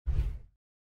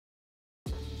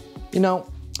You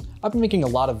know, I've been making a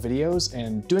lot of videos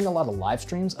and doing a lot of live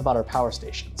streams about our power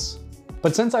stations.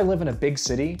 But since I live in a big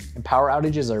city and power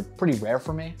outages are pretty rare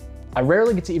for me, I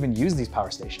rarely get to even use these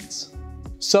power stations.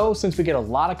 So since we get a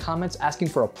lot of comments asking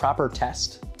for a proper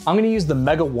test, I'm gonna use the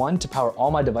Mega One to power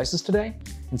all my devices today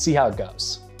and see how it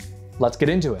goes. Let's get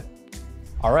into it.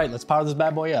 All right, let's power this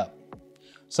bad boy up.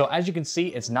 So as you can see,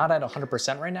 it's not at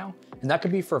 100% right now, and that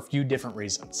could be for a few different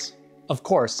reasons. Of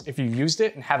course, if you've used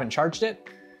it and haven't charged it,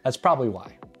 that's probably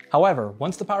why. However,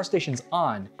 once the power station's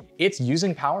on, it's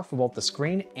using power for both the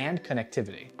screen and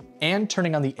connectivity. And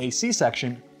turning on the AC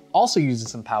section also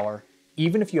uses some power,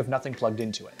 even if you have nothing plugged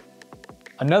into it.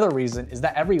 Another reason is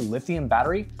that every lithium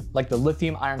battery, like the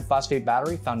lithium iron phosphate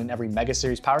battery found in every Mega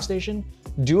Series power station,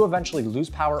 do eventually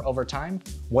lose power over time,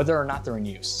 whether or not they're in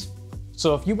use.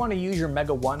 So if you want to use your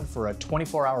Mega One for a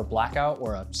 24-hour blackout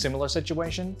or a similar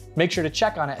situation, make sure to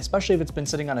check on it, especially if it's been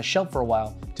sitting on a shelf for a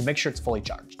while, to make sure it's fully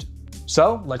charged.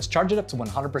 So let's charge it up to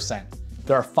 100%.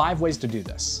 There are 5 ways to do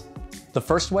this. The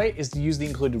first way is to use the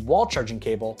included wall charging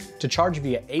cable to charge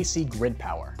via AC grid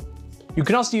power. You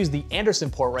can also use the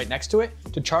Anderson port right next to it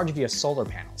to charge via solar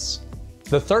panels.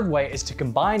 The third way is to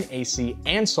combine AC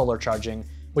and solar charging,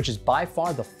 which is by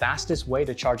far the fastest way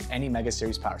to charge any Mega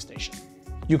Series power station.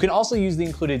 You can also use the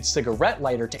included cigarette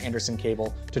lighter to Anderson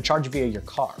cable to charge via your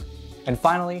car. And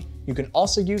finally, you can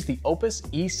also use the Opus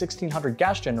E1600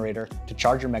 gas generator to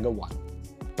charge your Mega One.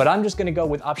 But I'm just gonna go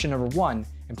with option number 1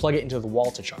 and plug it into the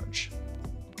wall to charge.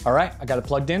 All right, I got it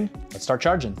plugged in, let's start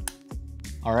charging.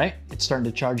 All right, it's starting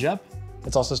to charge up.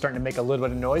 It's also starting to make a little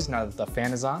bit of noise now that the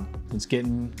fan is on. It's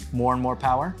getting more and more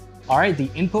power. All right, the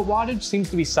input wattage seems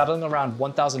to be settling around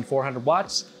 1,400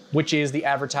 watts, which is the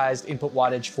advertised input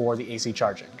wattage for the AC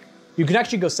charging. You can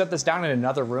actually go set this down in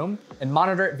another room and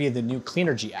monitor it via the new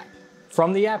Cleanergy app.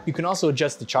 From the app, you can also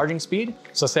adjust the charging speed.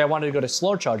 So say I wanted to go to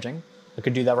slow charging, I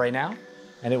could do that right now,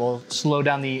 and it will slow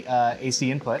down the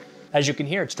AC input. As you can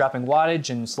hear, it's dropping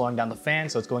wattage and slowing down the fan,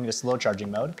 so it's going into slow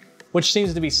charging mode, which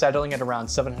seems to be settling at around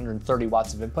 730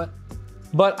 watts of input.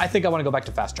 But I think I wanna go back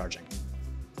to fast charging.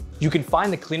 You can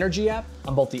find the Cleanergy app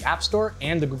on both the App Store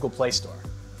and the Google Play Store.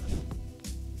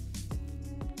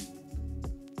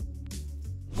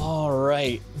 All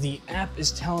right, the app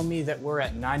is telling me that we're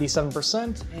at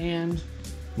 97%, and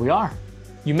we are.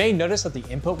 You may notice that the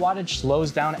input wattage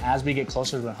slows down as we get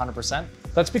closer to 100%.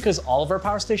 That's because all of our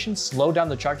power stations slow down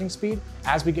the charging speed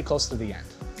as we get close to the end.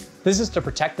 This is to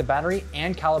protect the battery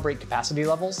and calibrate capacity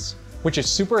levels, which is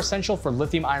super essential for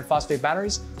lithium iron phosphate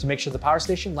batteries to make sure the power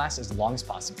station lasts as long as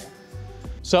possible.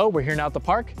 So we're here now at the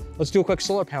park. Let's do a quick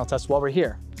solar panel test while we're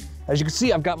here. As you can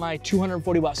see, I've got my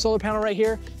 240 watt solar panel right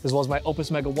here, as well as my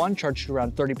Opus Mega One charged to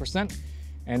around 30%.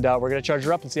 And we're gonna charge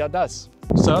her up and see how it does.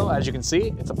 So as you can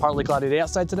see, it's a partly cloudy day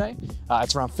outside today.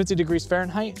 It's around 50 degrees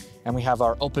Fahrenheit, and we have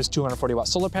our Opus 240 watt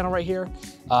solar panel right here.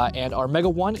 And our Mega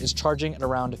One is charging at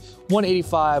around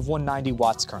 185, 190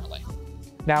 watts currently.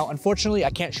 Now, unfortunately, I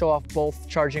can't show off both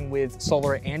charging with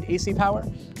solar and AC power,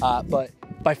 but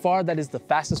by far that is the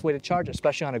fastest way to charge,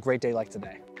 especially on a great day like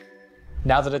today.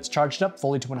 Now that it's charged up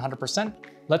fully to 100%,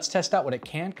 let's test out what it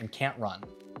can and can't run.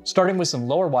 Starting with some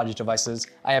lower wattage devices,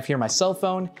 I have here my cell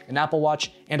phone, an Apple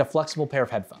Watch, and a flexible pair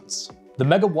of headphones. The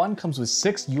Mega One comes with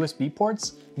 6 USB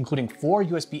ports, including 4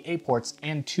 USB-A ports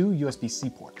and 2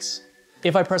 USB-C ports.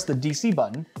 If I press the DC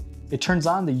button, it turns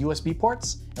on the USB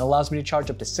ports and allows me to charge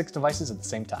up to 6 devices at the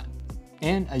same time.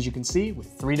 And as you can see,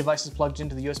 with 3 devices plugged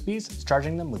into the USBs, it's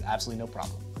charging them with absolutely no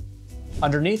problem.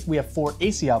 Underneath, we have 4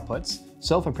 AC outputs,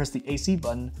 so if I press the AC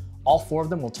button, all 4 of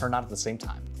them will turn on at the same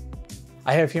time.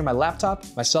 I have here my laptop,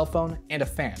 my cell phone, and a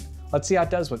fan. Let's see how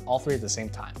it does with all 3 at the same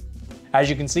time.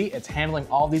 As you can see, it's handling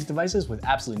all these devices with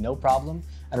absolutely no problem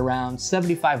at around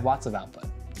 75 watts of output.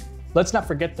 Let's not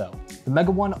forget though, the Mega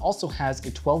One also has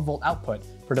a 12 volt output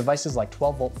for devices like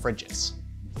 12 volt fridges.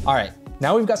 All right,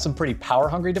 now we've got some pretty power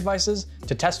hungry devices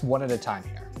to test one at a time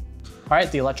here. All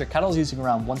right, the electric kettle is using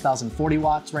around 1040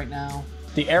 watts right now.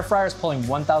 The air fryer is pulling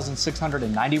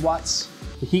 1690 watts.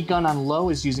 The heat gun on low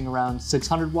is using around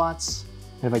 600 watts.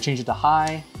 And if I change it to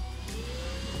high,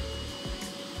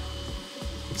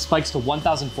 it spikes to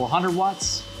 1400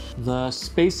 watts. The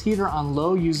space heater on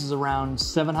low uses around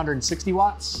 760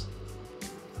 watts.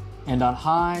 And on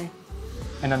high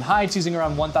it's using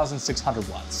around 1600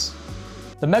 watts.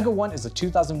 The Mega One is a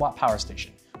 2000 watt power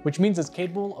station, which means it's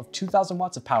capable of 2000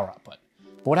 watts of power output.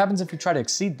 But what happens if you try to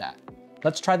exceed that?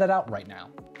 Let's try that out right now.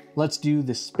 Let's do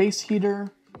the space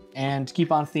heater and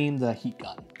keep on theme the heat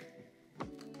gun.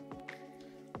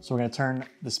 So we're gonna turn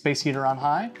the space heater on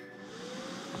high,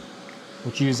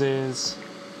 which uses,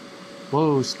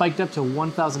 whoa, spiked up to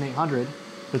 1800.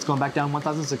 It's going back down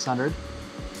 1600.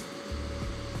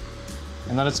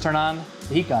 And then let's turn on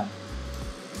the heat gun.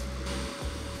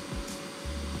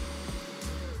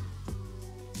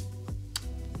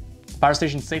 The power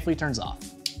station safely turns off.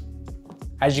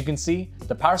 As you can see,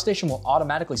 the power station will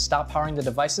automatically stop powering the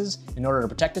devices in order to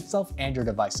protect itself and your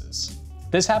devices.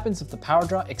 This happens if the power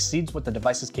draw exceeds what the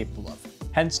device is capable of,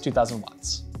 hence 2000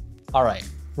 watts. All right,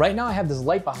 right now I have this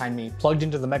light behind me plugged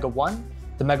into the Mega 1,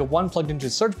 the Mega 1 plugged into the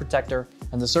surge protector,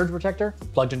 and the surge protector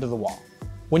plugged into the wall.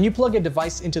 When you plug a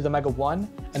device into the Mega 1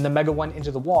 and the Mega 1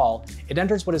 into the wall, it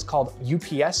enters what is called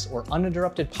UPS or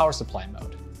uninterrupted power supply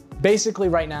mode. Basically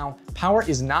right now, power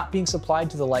is not being supplied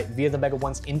to the light via the Mega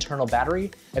 1's internal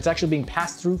battery, it's actually being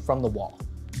passed through from the wall.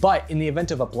 But in the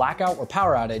event of a blackout or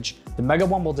power outage, the Mega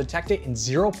 1 will detect it in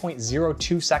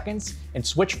 0.02 seconds and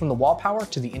switch from the wall power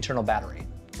to the internal battery.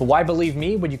 But why believe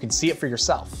me when you can see it for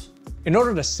yourself? In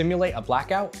order to simulate a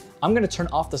blackout, I'm going to turn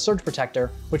off the surge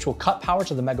protector, which will cut power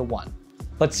to the Mega 1.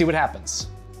 Let's see what happens.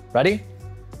 Ready?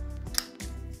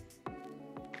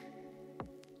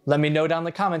 Let me know down in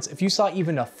the comments if you saw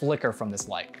even a flicker from this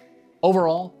light.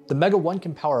 Overall, the Mega 1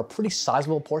 can power a pretty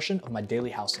sizable portion of my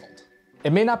daily household.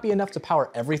 It may not be enough to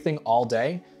power everything all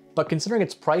day, but considering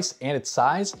its price and its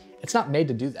size, it's not made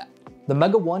to do that. The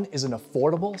Mega 1 is an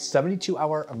affordable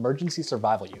 72-hour emergency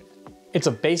survival unit. It's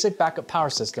a basic backup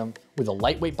power system with a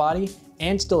lightweight body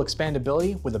and still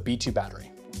expandability with a B2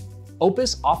 battery.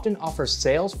 Opus often offers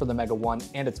sales for the Mega 1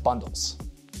 and its bundles.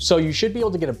 So you should be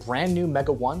able to get a brand new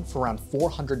Mega 1 for around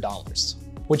 $400,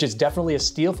 which is definitely a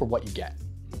steal for what you get.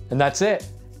 And that's it.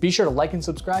 Be sure to like and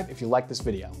subscribe if you like this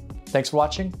video. Thanks for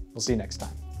watching. We'll see you next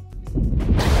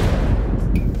time.